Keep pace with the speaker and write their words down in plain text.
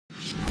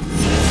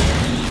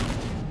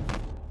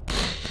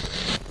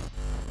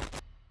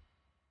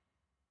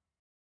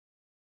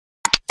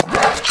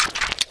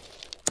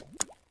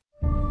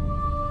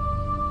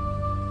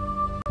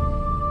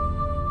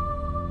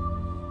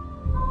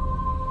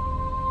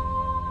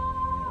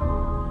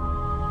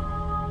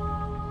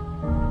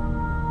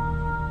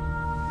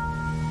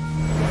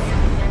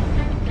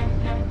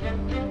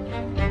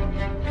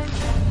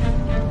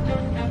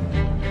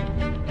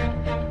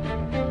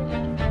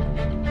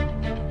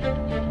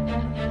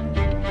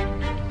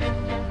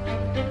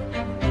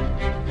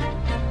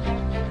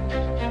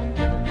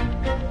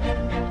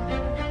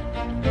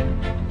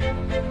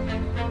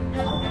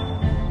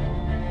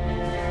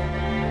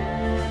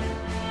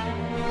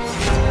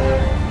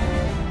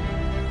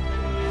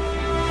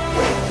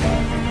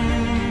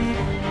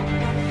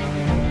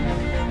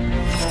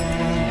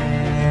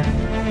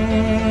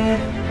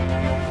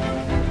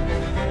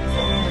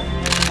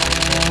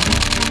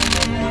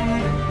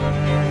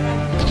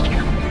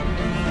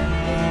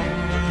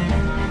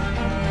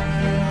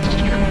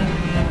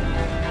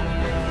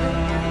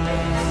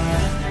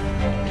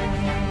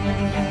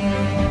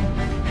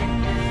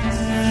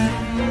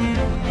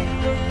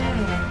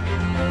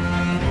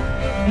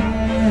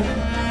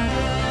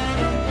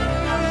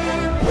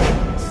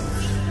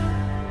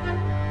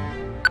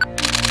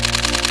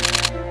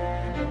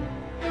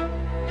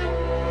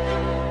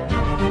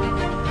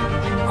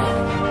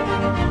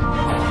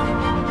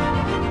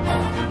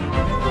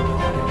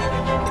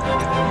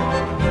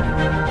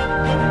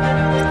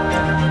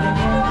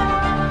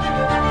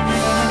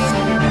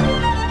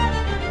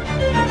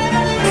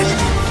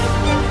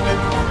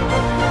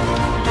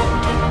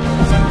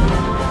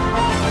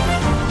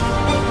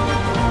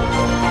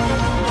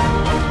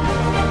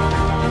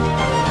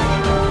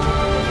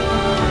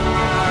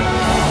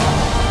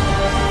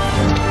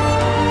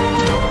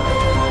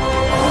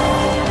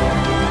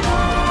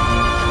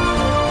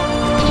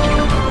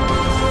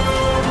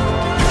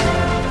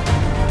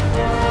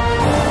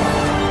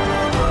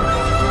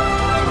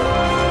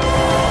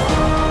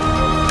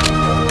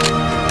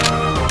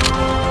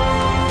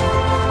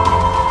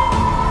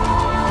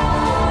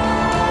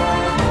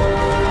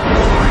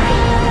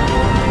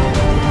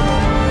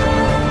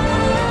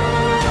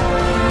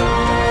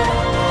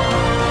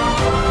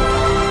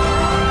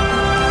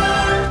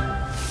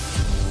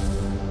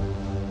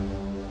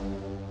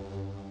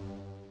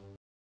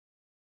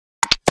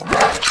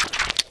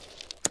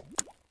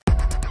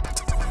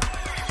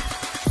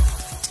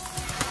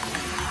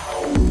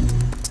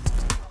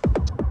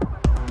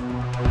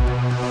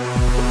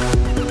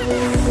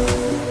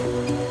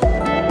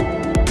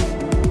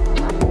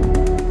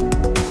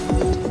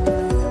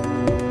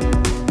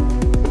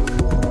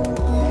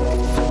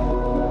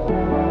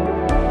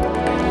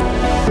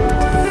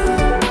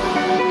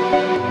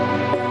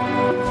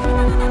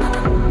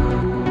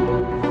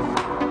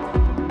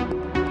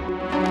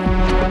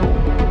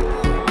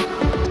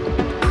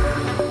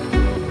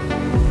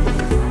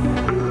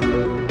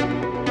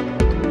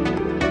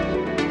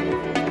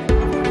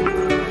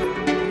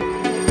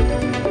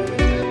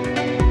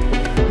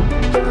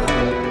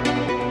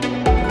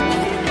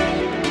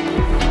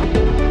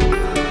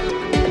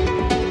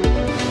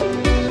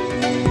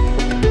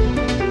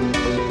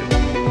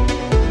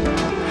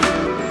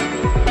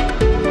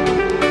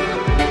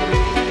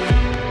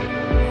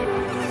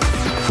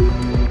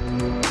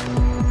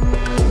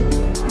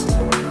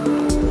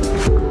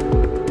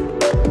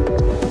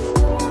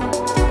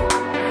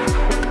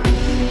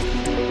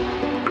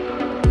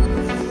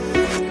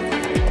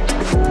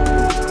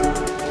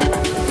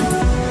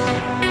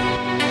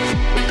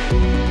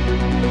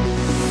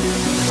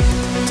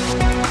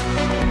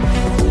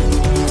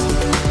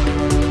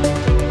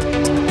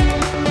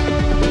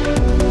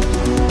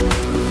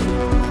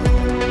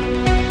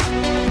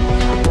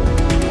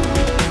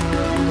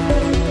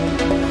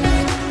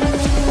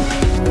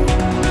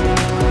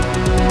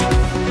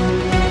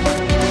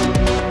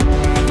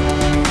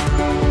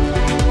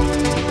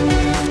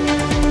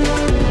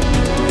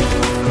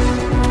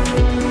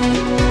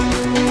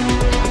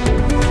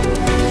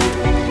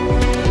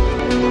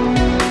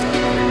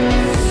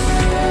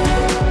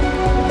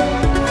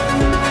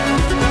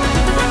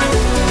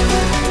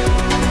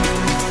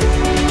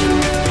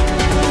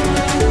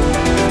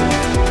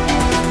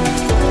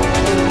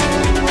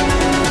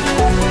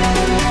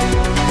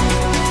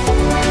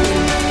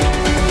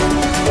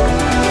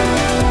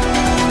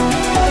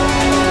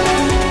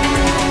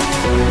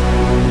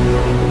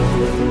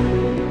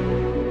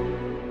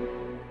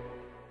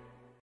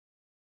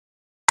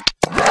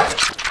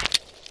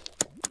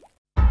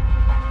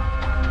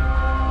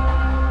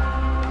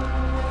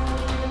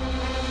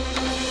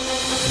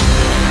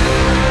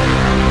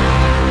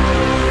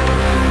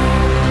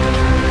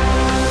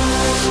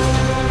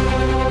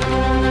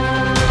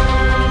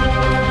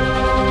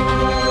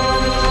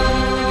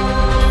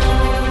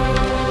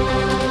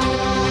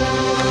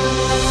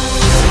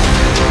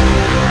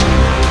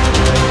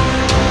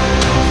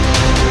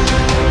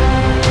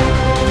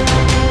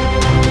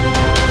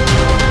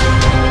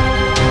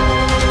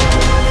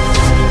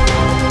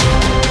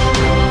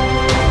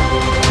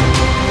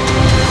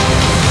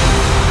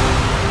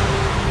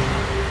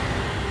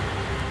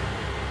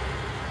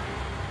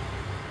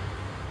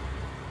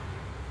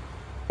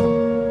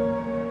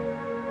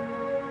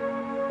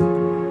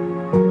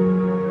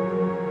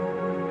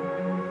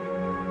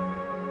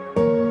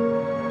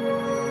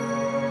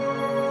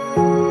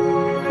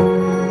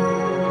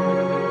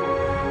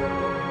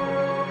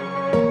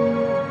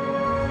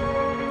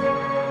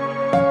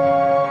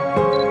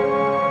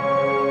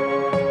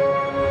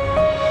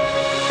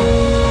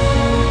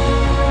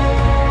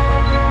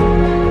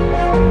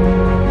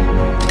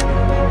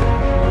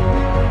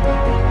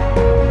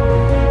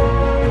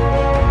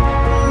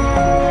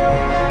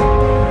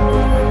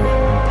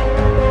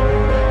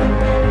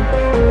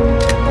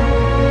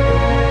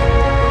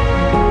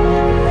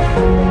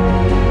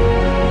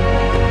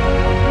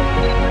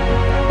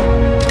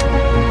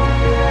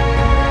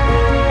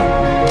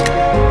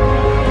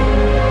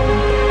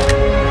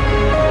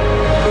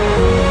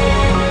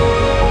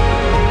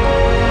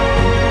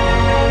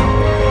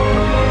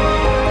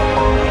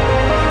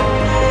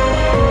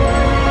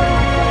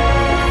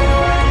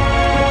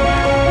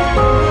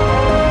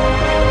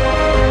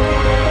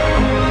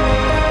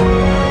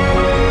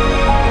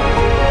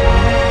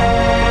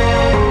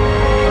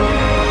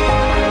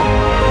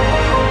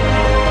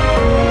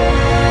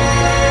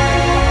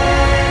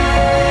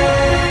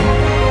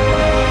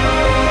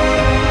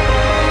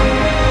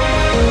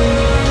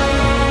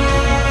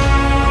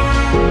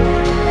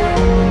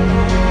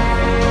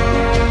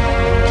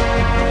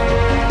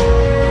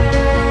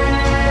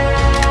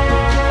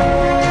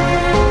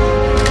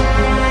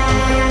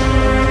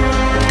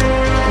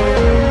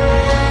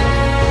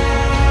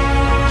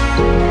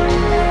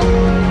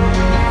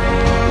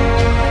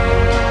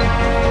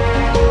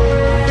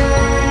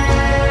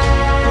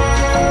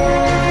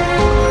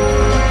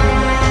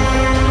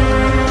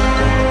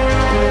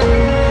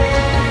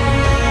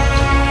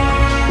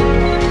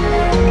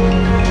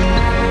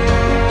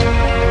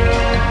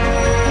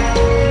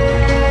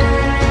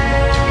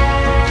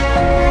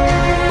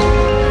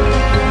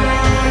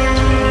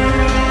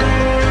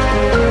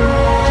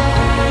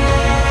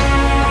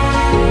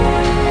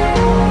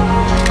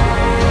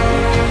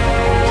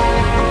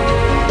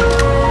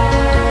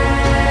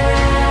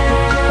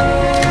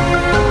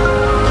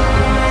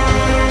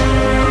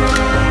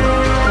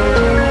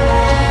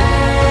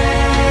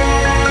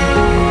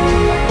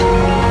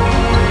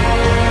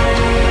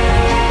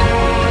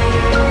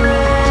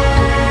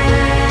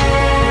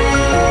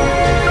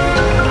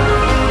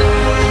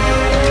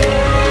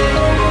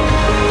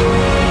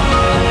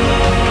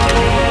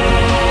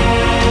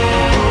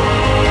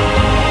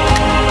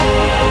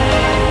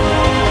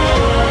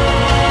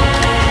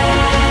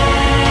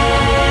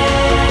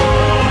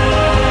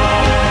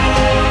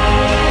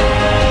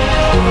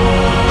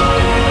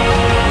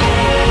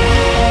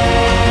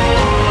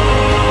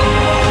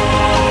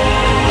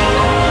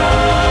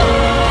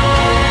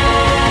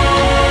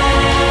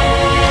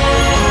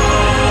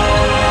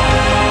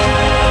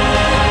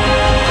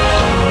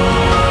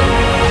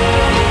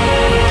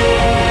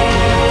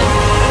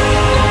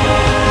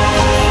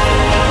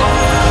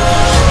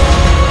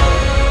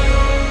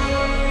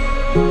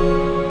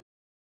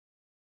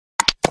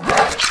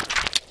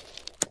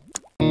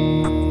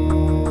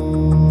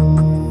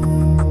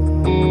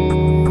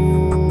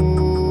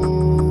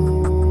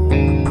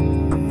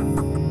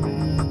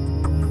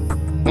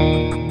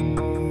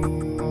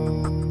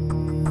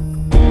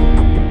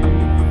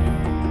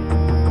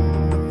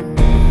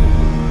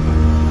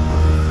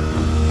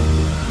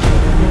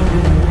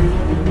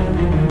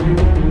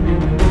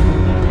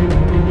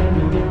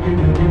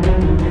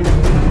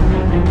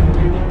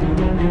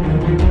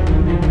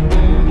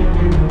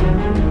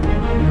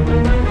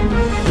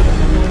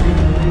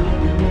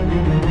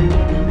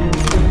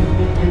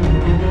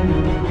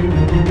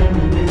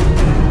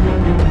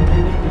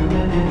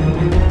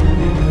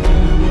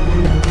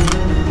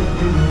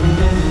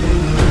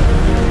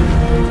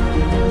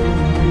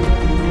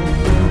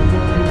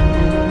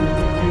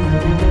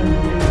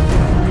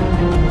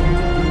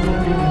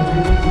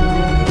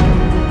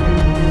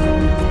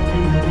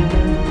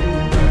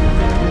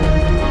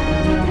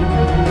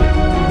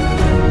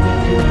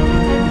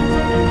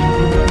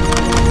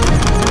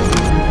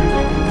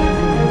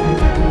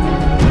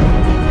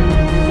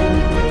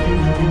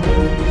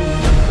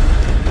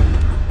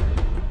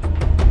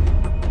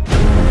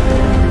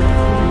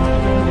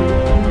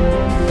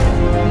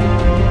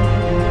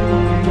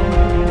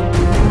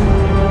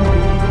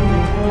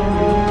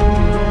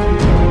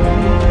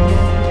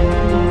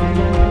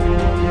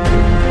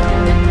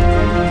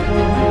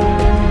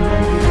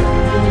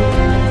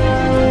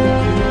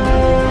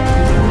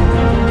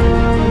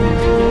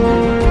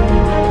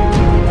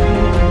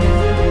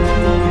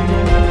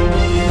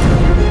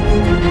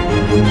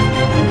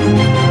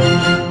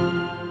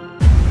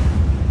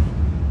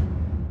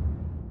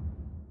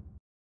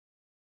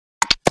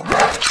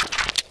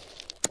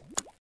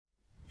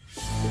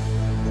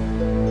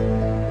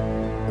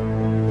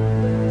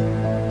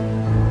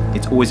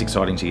It's always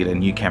exciting to get a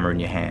new camera in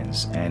your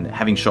hands, and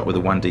having shot with a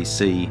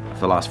 1DC for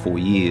the last 4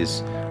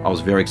 years, I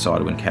was very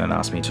excited when Canon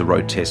asked me to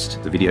road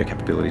test the video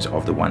capabilities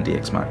of the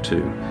 1DX Mark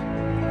II.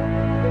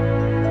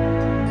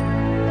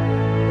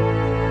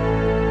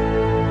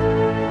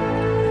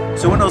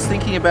 So when I was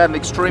thinking about an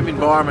extreme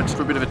environment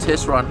for a bit of a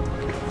test run,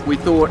 we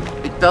thought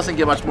it doesn't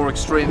get much more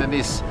extreme than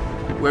this.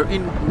 We're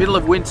in the middle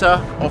of winter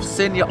off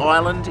Senja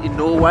Island in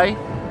Norway,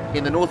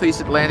 in the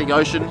Northeast Atlantic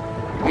Ocean.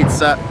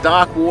 It's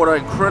dark water,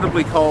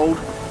 incredibly cold.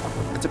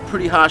 It's a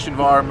pretty harsh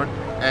environment,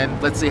 and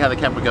let's see how the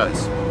camera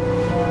goes.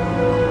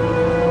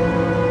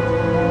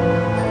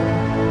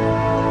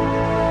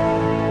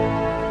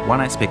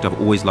 One aspect I've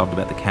always loved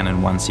about the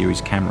Canon 1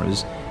 series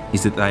cameras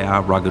is that they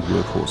are rugged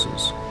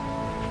workhorses.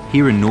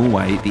 Here in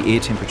Norway, the air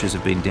temperatures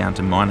have been down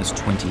to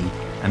 -20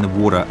 and the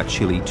water a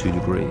chilly 2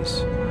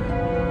 degrees.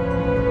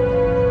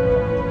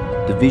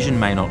 The vision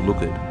may not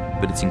look it,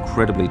 but it's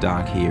incredibly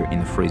dark here in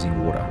the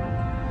freezing water.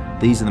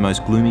 These are the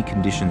most gloomy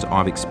conditions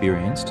I've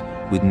experienced,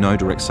 with no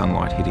direct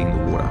sunlight hitting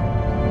the water.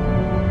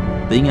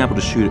 Being able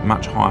to shoot at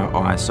much higher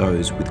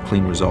ISOs with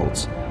clean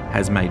results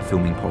has made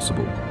filming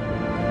possible.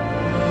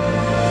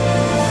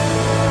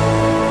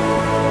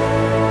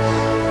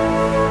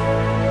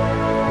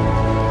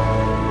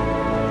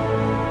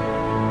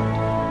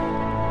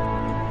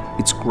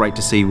 It's great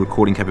to see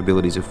recording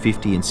capabilities of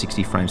 50 and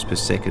 60 frames per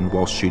second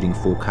while shooting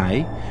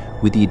 4K,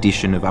 with the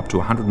addition of up to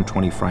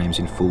 120 frames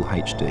in full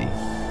HD.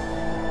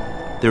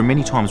 There are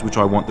many times which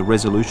I want the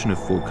resolution of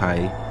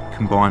 4K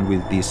combined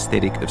with the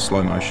aesthetic of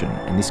slow motion,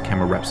 and this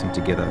camera wraps them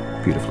together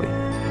beautifully.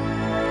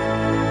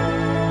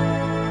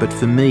 But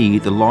for me,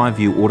 the live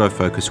view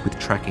autofocus with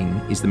tracking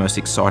is the most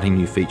exciting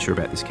new feature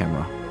about this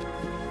camera.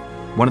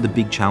 One of the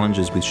big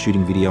challenges with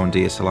shooting video on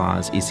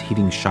DSLRs is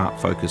hitting sharp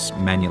focus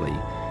manually,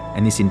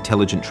 and this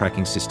intelligent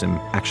tracking system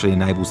actually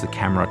enables the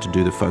camera to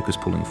do the focus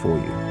pulling for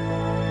you.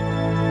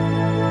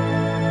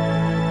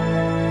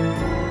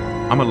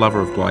 I'm a lover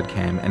of glide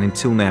cam, and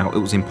until now it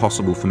was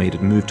impossible for me to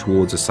move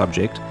towards a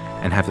subject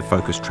and have the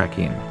focus track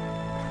in.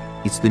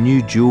 It's the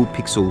new dual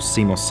pixel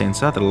CMOS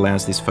sensor that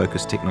allows this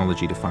focus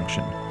technology to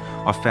function.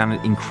 I've found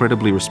it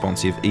incredibly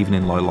responsive even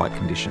in low light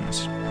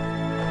conditions.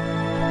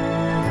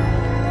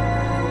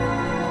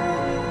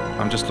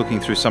 I'm just looking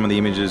through some of the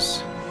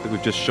images that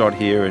we've just shot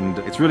here, and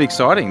it's really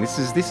exciting. This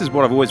is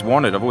what I've always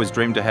wanted. I've always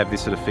dreamed to have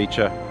this sort of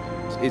feature.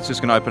 It's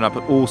just going to open up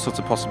all sorts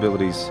of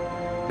possibilities.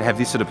 To have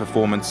this sort of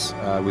performance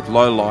with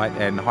low light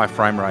and high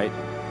frame rate,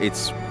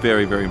 it's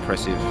very, very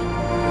impressive.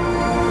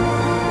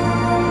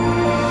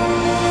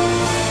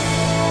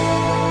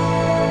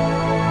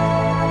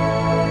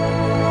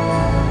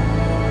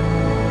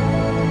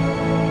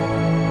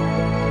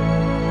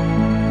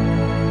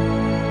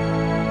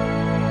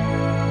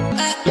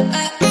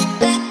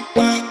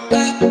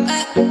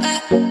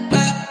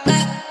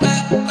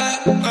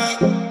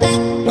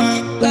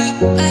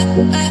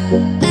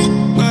 Bye.